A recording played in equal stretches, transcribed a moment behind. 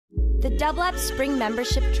The Dublab Spring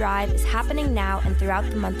Membership Drive is happening now and throughout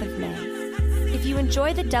the month of May. If you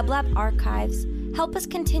enjoy the Dublab archives, help us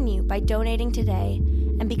continue by donating today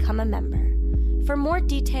and become a member. For more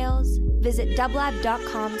details, visit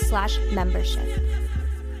dublab.com/membership.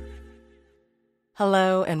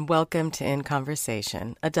 Hello and welcome to In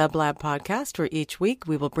Conversation, a Dublab podcast where each week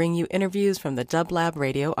we will bring you interviews from the Dublab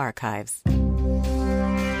radio archives.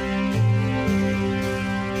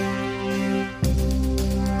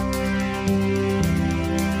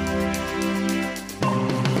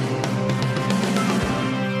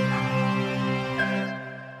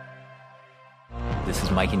 This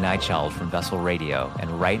is Mikey Nightchild from Vessel Radio,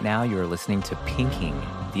 and right now you are listening to Pinking,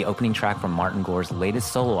 the opening track from Martin Gore's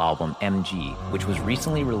latest solo album, MG, which was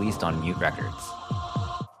recently released on Mute Records.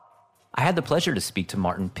 I had the pleasure to speak to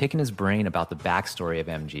Martin, picking his brain about the backstory of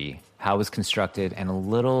MG, how it was constructed, and a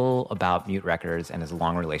little about Mute Records and his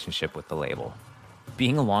long relationship with the label.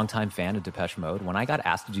 Being a longtime fan of Depeche Mode, when I got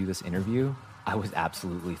asked to do this interview, I was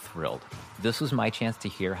absolutely thrilled. This was my chance to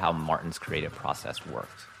hear how Martin's creative process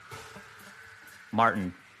worked.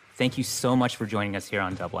 Martin, thank you so much for joining us here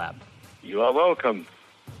on Dublab. You are welcome.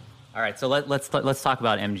 All right, so let's talk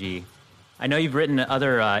about MG. I know you've written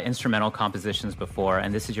other instrumental compositions before,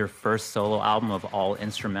 and this is your first solo album of all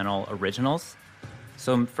instrumental originals.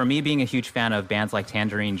 So for me, being a huge fan of bands like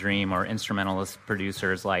Tangerine Dream or instrumentalist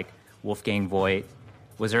producers like Wolfgang Voigt,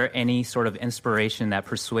 was there any sort of inspiration that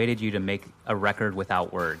persuaded you to make a record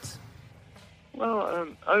without words? Well,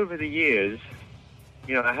 over the years,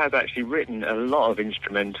 I have actually written a lot of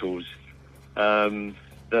instrumentals that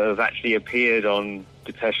have actually appeared on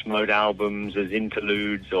Depeche Mode albums as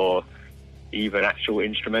interludes or even actual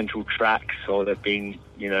instrumental tracks, or they've been,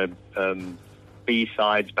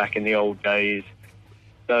 B-sides back in the old days.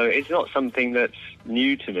 So it's not something that's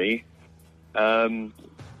new to me.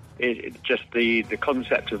 It's just the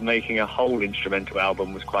concept of making a whole instrumental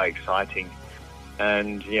album was quite exciting.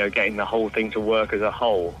 And, getting the whole thing to work as a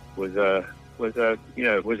whole was a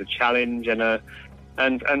challenge and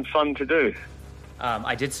fun to do.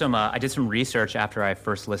 I did some research after I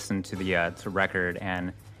first listened to the record,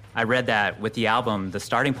 and I read that with the album, the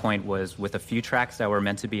starting point was with a few tracks that were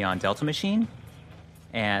meant to be on Delta Machine,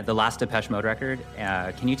 and the last Depeche Mode record.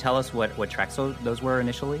 Can you tell us what tracks those were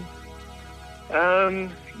initially?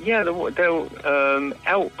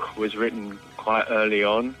 Elk was written quite early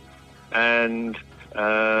on, and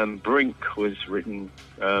Brink was written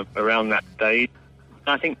around that date.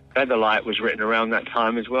 I think Featherlight was written around that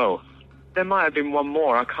time as well. There might have been one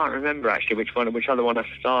more. I can't remember actually which other one I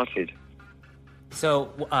started.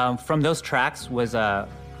 So from those tracks,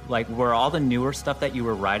 were all the newer stuff that you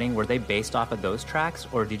were writing, were they based off of those tracks,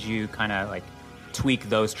 or did you kind of tweak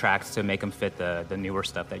those tracks to make them fit the newer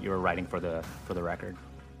stuff that you were writing for the record?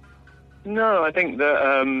 No, I think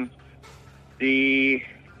that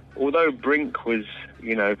although Brink was,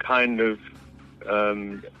 kind of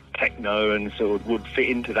techno and sort of would fit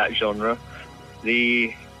into that genre,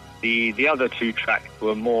 the other two tracks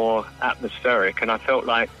were more atmospheric, and I felt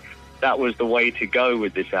like that was the way to go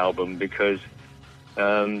with this album, because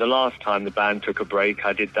the last time the band took a break,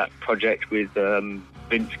 I did that project with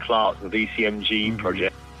Vince Clarke, the VCMG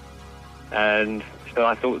project, and so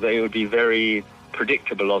I thought that it would be very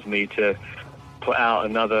predictable of me to put out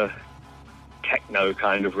another techno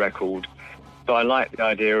kind of record. So I like the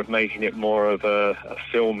idea of making it more of a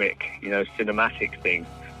filmic, cinematic thing.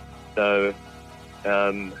 So,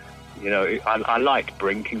 I liked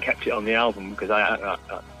Brink and kept it on the album because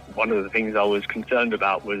one of the things I was concerned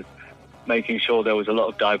about was making sure there was a lot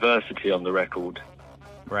of diversity on the record.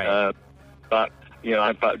 Right. But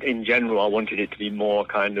in general, I wanted it to be more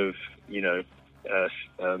kind of,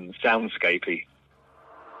 soundscapey.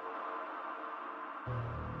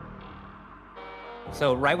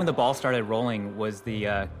 So right when the ball started rolling, what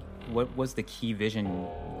was the key vision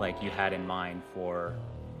you had in mind for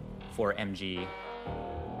MG?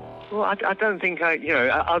 Well, I don't think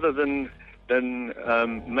other than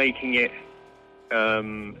making it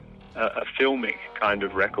a filmic kind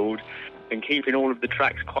of record and keeping all of the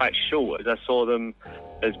tracks quite short, as I saw them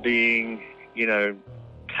as being,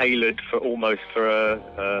 tailored for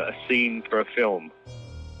a scene for a film.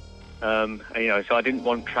 So I didn't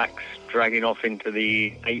want tracks dragging off into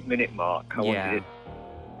the 8-minute mark. I wanted it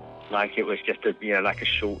like it was just a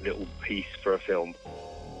short little piece for a film.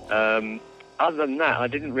 Other than that, I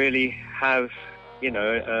didn't really have,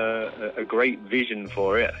 a great vision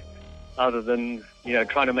for it, other than,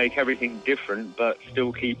 trying to make everything different but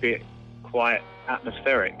still keep it quite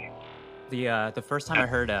atmospheric. The first time I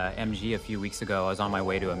heard MG a few weeks ago, I was on my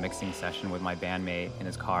way to a mixing session with my bandmate in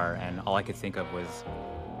his car, and all I could think of was,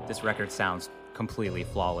 this record sounds completely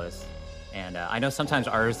flawless. And I know sometimes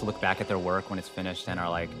artists look back at their work when it's finished and are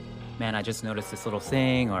like, man, I just noticed this little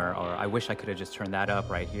thing, or I wish I could have just turned that up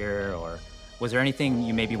right here. Or was there anything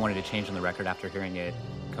you maybe wanted to change on the record after hearing it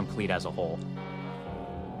complete as a whole?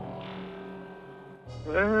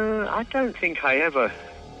 I don't think I ever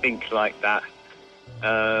think like that.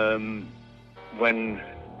 When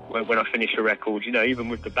I finish a record, even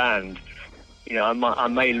with the band, I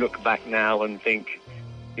may look back now and think,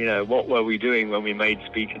 what were we doing when we made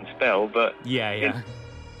Speak and Spell? But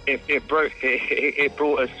it brought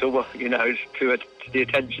us to to the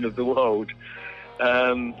attention of the world,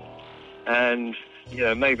 and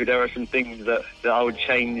maybe there are some things that I would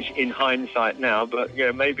change in hindsight now, but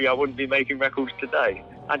maybe I wouldn't be making records today.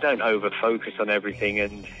 I don't over focus on everything,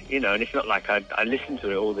 and and it's not like I listen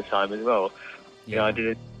to it all the time as well. I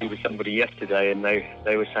did it with somebody yesterday, and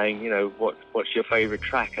they were saying, what's your favorite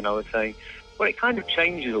track? And I was saying, well, it kind of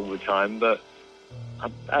changes all the time, but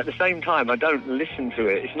at the same time, I don't listen to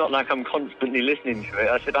it. It's not like I'm constantly listening to it.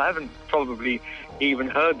 I said, I haven't probably even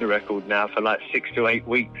heard the record now for like 6 to 8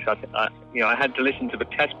 weeks. I had to listen to the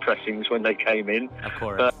test pressings when they came in. Of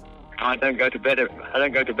course. But I don't go to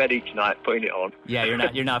bed each night putting it on. Yeah,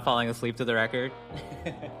 you're not falling asleep to the record.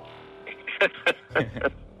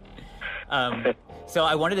 So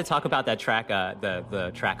I wanted to talk about that track,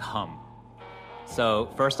 the track Hum. So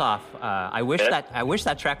first off, I wish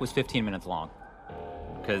that track was 15 minutes long,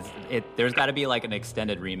 because there's got to be like an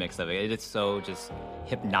extended remix of it. It's so just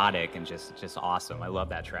hypnotic and just awesome. I love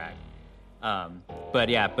that track.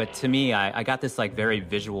 But to me, I got this like very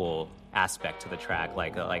visual aspect to the track,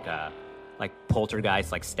 like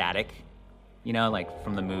Poltergeist, like static, like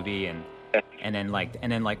from the movie, and then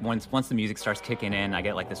once the music starts kicking in, I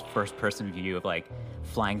get like this first person view of like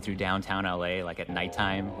flying through downtown LA like at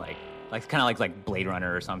nighttime, like kind of like Blade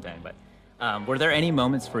Runner or something. But were there any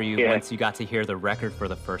moments for you once you got to hear the record for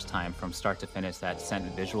the first time from start to finish that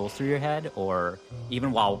sent visuals through your head, or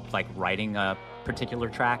even while like writing a particular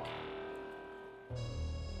track?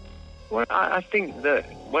 Well, I think that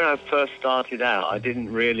when I first started out, I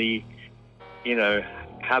didn't really,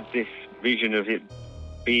 have this vision of it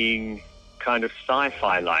being kind of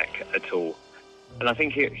sci-fi-like at all. And I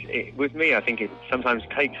think with me, I think it sometimes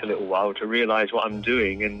takes a little while to realize what I'm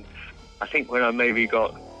doing. And I think when I maybe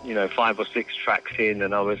got, 5 or 6 tracks in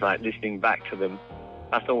and I was like listening back to them,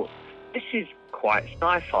 I thought, this is quite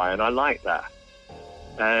sci-fi and I like that.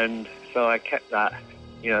 And so I kept that,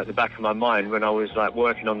 at the back of my mind when I was like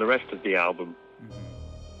working on the rest of the album.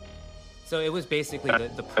 So it was basically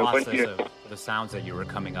the process of the sounds that you were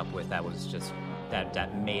coming up with that was just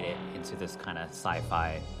that made it into this kind of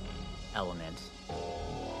sci-fi element, I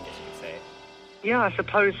guess you could say. Yeah, I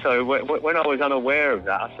suppose so. When I was unaware of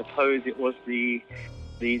that, I suppose it was the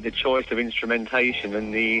choice of instrumentation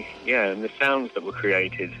and the sounds that were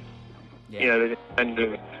created. Yeah. The kind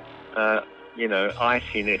of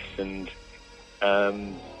iciness and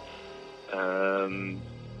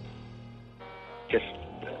just,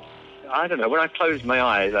 I don't know, when I closed my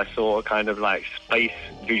eyes I saw kind of like space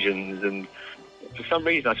visions, and for some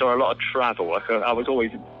reason I saw a lot of travel.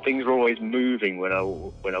 Things were always moving when I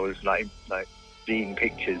was like seeing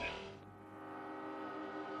pictures.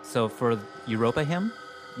 So for Europa Hymn,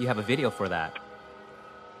 you have a video for that.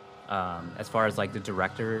 As far as like the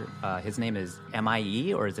director, his name is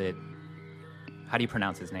M.I.E. or is it, how do you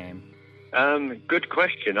pronounce his name? Good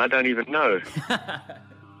question. I don't even know.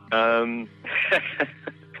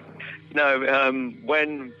 No,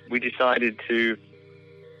 when we decided to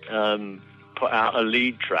put out a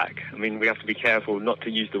lead track, I mean, we have to be careful not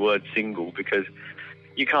to use the word single, because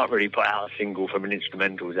you can't really put out a single from an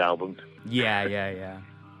instrumentals album. Yeah.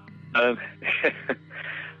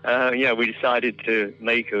 We decided to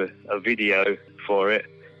make a video for it,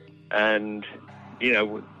 and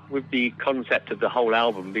with the concept of the whole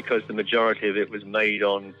album, because the majority of it was made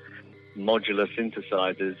on modular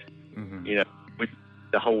synthesizers, with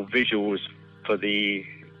the whole visuals for the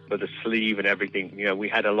sleeve and everything, we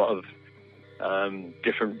had a lot of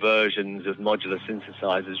different versions of modular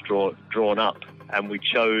synthesizers drawn up, and we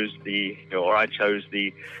chose I chose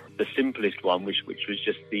the simplest one, which was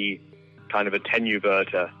just the kind of a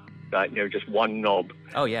tenuverter, like just one knob.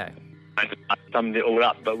 Oh yeah. And I summed it all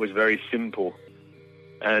up, but was very simple.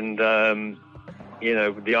 And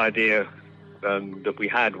the idea that we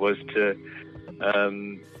had was to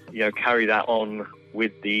carry that on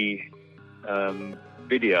with the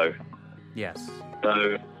video. Yes.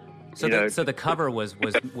 So the cover was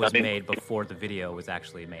made before the video was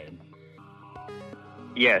actually made.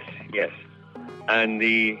 Yes. And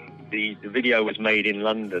the video was made in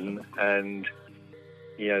London, and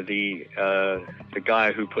the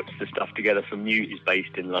guy who puts the stuff together for Mute is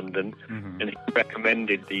based in London, and he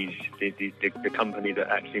recommended the company that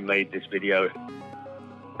actually made this video.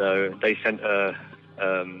 So they sent a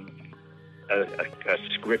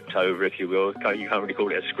script over, if you will. You can't really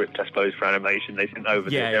call it a script, I suppose, for animation. They sent over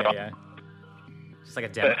just like a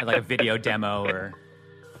demo, like a video demo, or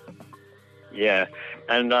yeah.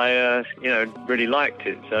 And I really liked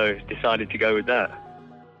it, so decided to go with that.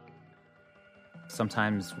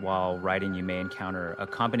 Sometimes while writing, you may encounter a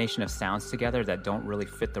combination of sounds together that don't really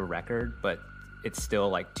fit the record, but it's still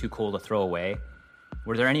like too cool to throw away.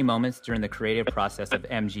 Were there any moments during the creative process of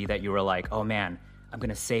MG that you were like, oh man, I'm going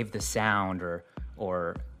to save the sound, or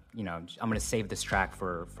I'm going to save this track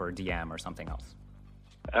for DM or something else?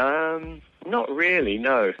 Not really,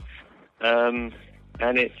 no. And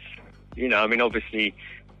it's, obviously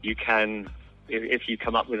you can, if you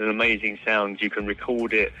come up with an amazing sound, you can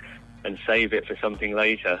record it and save it for something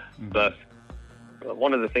later. But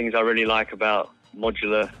one of the things I really like about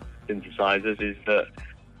modular synthesizers is that,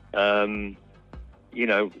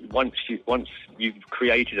 once you've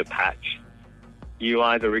created a patch, you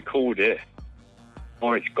either record it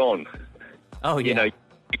or it's gone. Oh, yeah.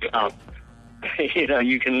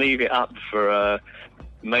 You can leave it up for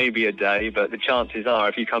maybe a day, but the chances are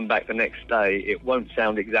if you come back the next day, it won't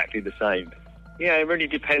sound exactly the same. Yeah, it really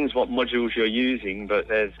depends what modules you're using, but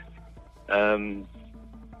there's, it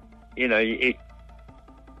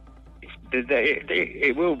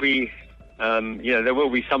will be, there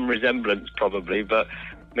will be some resemblance probably, but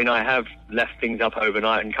I have left things up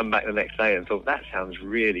overnight and come back the next day and thought, that sounds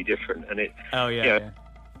really different. And it, a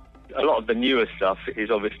lot of the newer stuff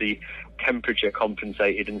is obviously temperature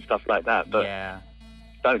compensated and stuff like that, but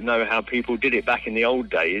don't know how people did it back in the old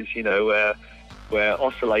days, where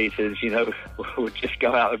oscillators, would just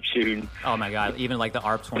go out of tune. Oh my God, even like the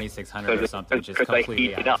ARP 2600 or something, just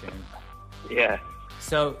completely out of tune. Yeah.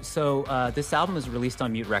 So this album was released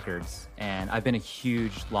on Mute Records, and I've been a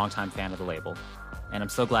huge, longtime fan of the label, and I'm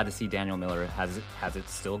so glad to see Daniel Miller has it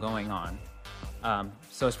still going on.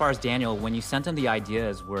 So as far as Daniel, when you sent him the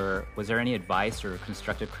ideas, was there any advice or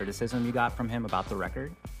constructive criticism you got from him about the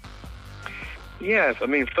record? Yes,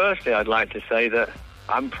 firstly, I'd like to say that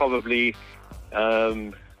I'm probably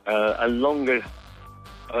a longer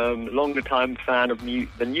time fan of Mute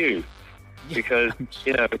than you, because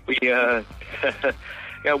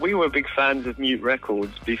we were big fans of Mute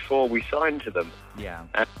Records before we signed to them. Yeah,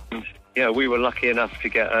 and we were lucky enough to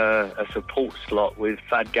get a support slot with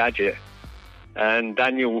Fad Gadget, and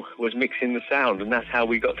Daniel was mixing the sound, and that's how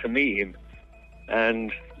we got to meet him.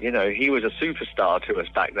 And he was a superstar to us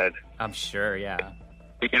back then. I'm sure, yeah.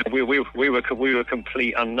 We were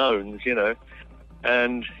complete unknowns, and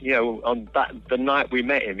on the night we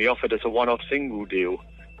met him, he offered us a one-off single deal.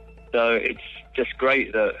 So it's just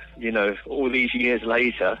great that all these years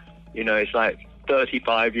later, it's like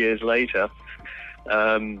 35 years later,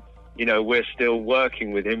 we're still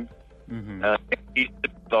working with him. He's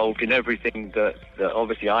involved in everything that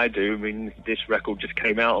obviously I do. This record just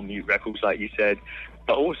came out on Mute Records, like you said,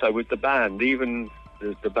 but also with the band. Even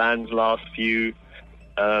the band's last few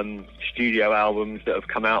studio albums that have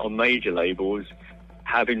come out on major labels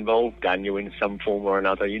have involved Daniel in some form or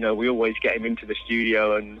another. We always get him into the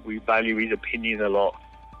studio, and we value his opinion a lot.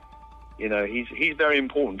 He's very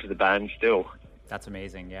important to the band still. That's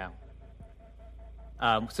amazing, yeah.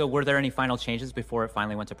 So were there any final changes before it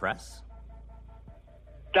finally went to press?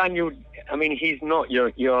 Daniel, he's not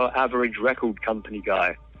your average record company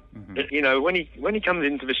guy. When he comes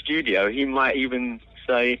into the studio, he might even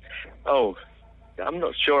say, "Oh, I'm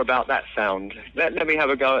not sure about that sound. Let me have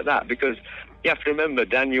a go at that," because you have to remember,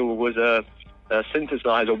 Daniel was a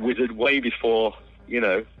synthesizer wizard way before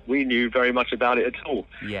we knew very much about it at all.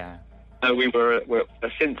 Yeah. We're a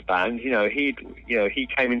synth band. He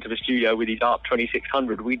came into the studio with his ARP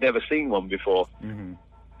 2600. We'd never seen one before.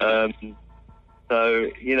 So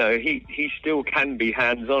he still can be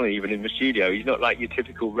hands-on even in the studio. He's not like your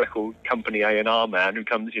typical record company A&R man who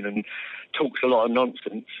comes in and talks a lot of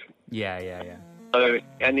nonsense. Yeah. So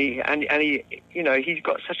and he's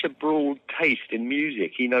got such a broad taste in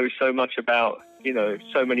music. He knows so much about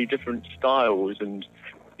so many different styles and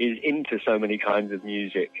is into so many kinds of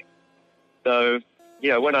music. So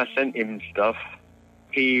when I sent him stuff,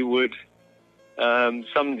 he would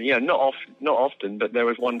not often, but there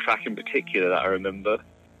was one track in particular that I remember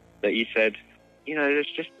that he said,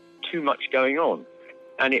 there's just too much going on,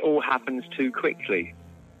 and it all happens too quickly.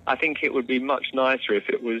 I think it would be much nicer if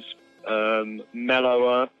it was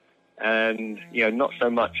mellower and not so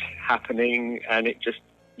much happening, and it just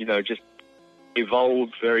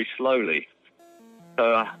evolved very slowly.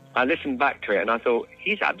 So I listened back to it and I thought,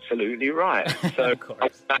 he's absolutely right. So I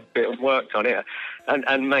went back a bit and worked on it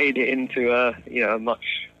and made it into a much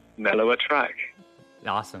mellower track.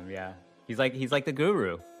 Awesome, yeah. He's like the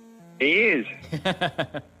guru. He is.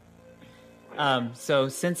 So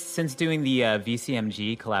since doing the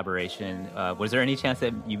VCMG collaboration, was there any chance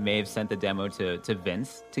that you may have sent the demo to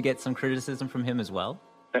Vince to get some criticism from him as well?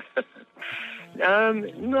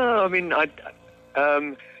 No, I mean,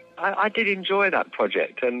 I did enjoy that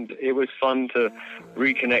project, and it was fun to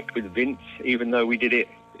reconnect with Vince, even though we did it,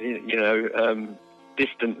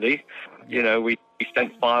 distantly. We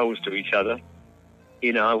sent files to each other.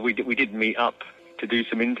 We did meet up to do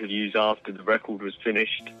some interviews after the record was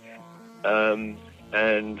finished. And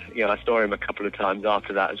I saw him a couple of times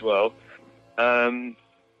after that as well. But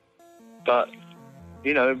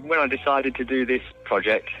when I decided to do this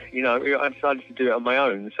project, I decided to do it on my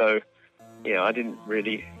own. So, I didn't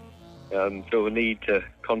really feel the need to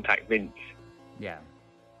contact Vince. Yeah.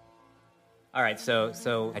 All right.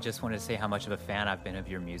 So I just wanted to say how much of a fan I've been of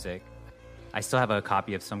your music. I still have a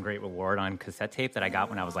copy of Some Great Reward on cassette tape that I got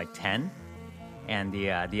when I was like 10. And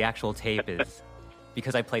the actual tape is,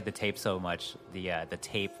 because I played the tape so much, the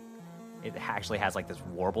tape, it actually has like this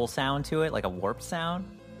warble sound to it, like a warp sound.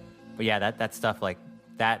 But yeah, that stuff, like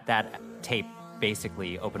that tape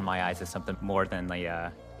basically opened my eyes to something more than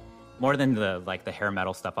the hair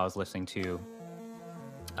metal stuff I was listening to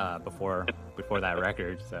before that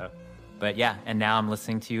record. So, but yeah, and now I'm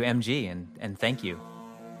listening to MG, and thank you.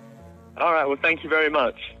 All right, well, thank you very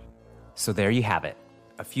much. So there you have it.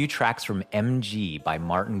 A few tracks from MG by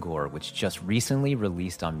Martin Gore, which just recently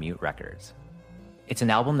released on Mute Records. It's an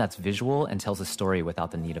album that's visual and tells a story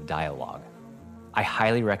without the need of dialogue. I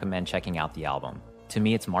highly recommend checking out the album. To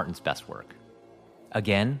me, it's Martin's best work.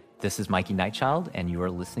 Again, this is Mikey Nightchild, and you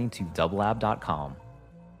are listening to dublab.com.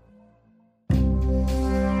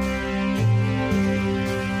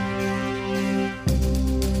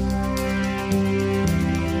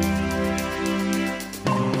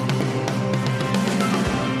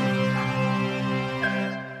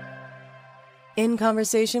 In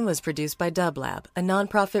Conversation was produced by Dublab, a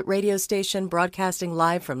nonprofit radio station broadcasting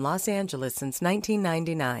live from Los Angeles since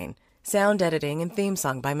 1999. Sound editing and theme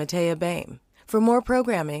song by Matea Bain. For more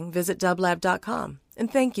programming, visit dublab.com.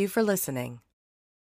 And thank you for listening.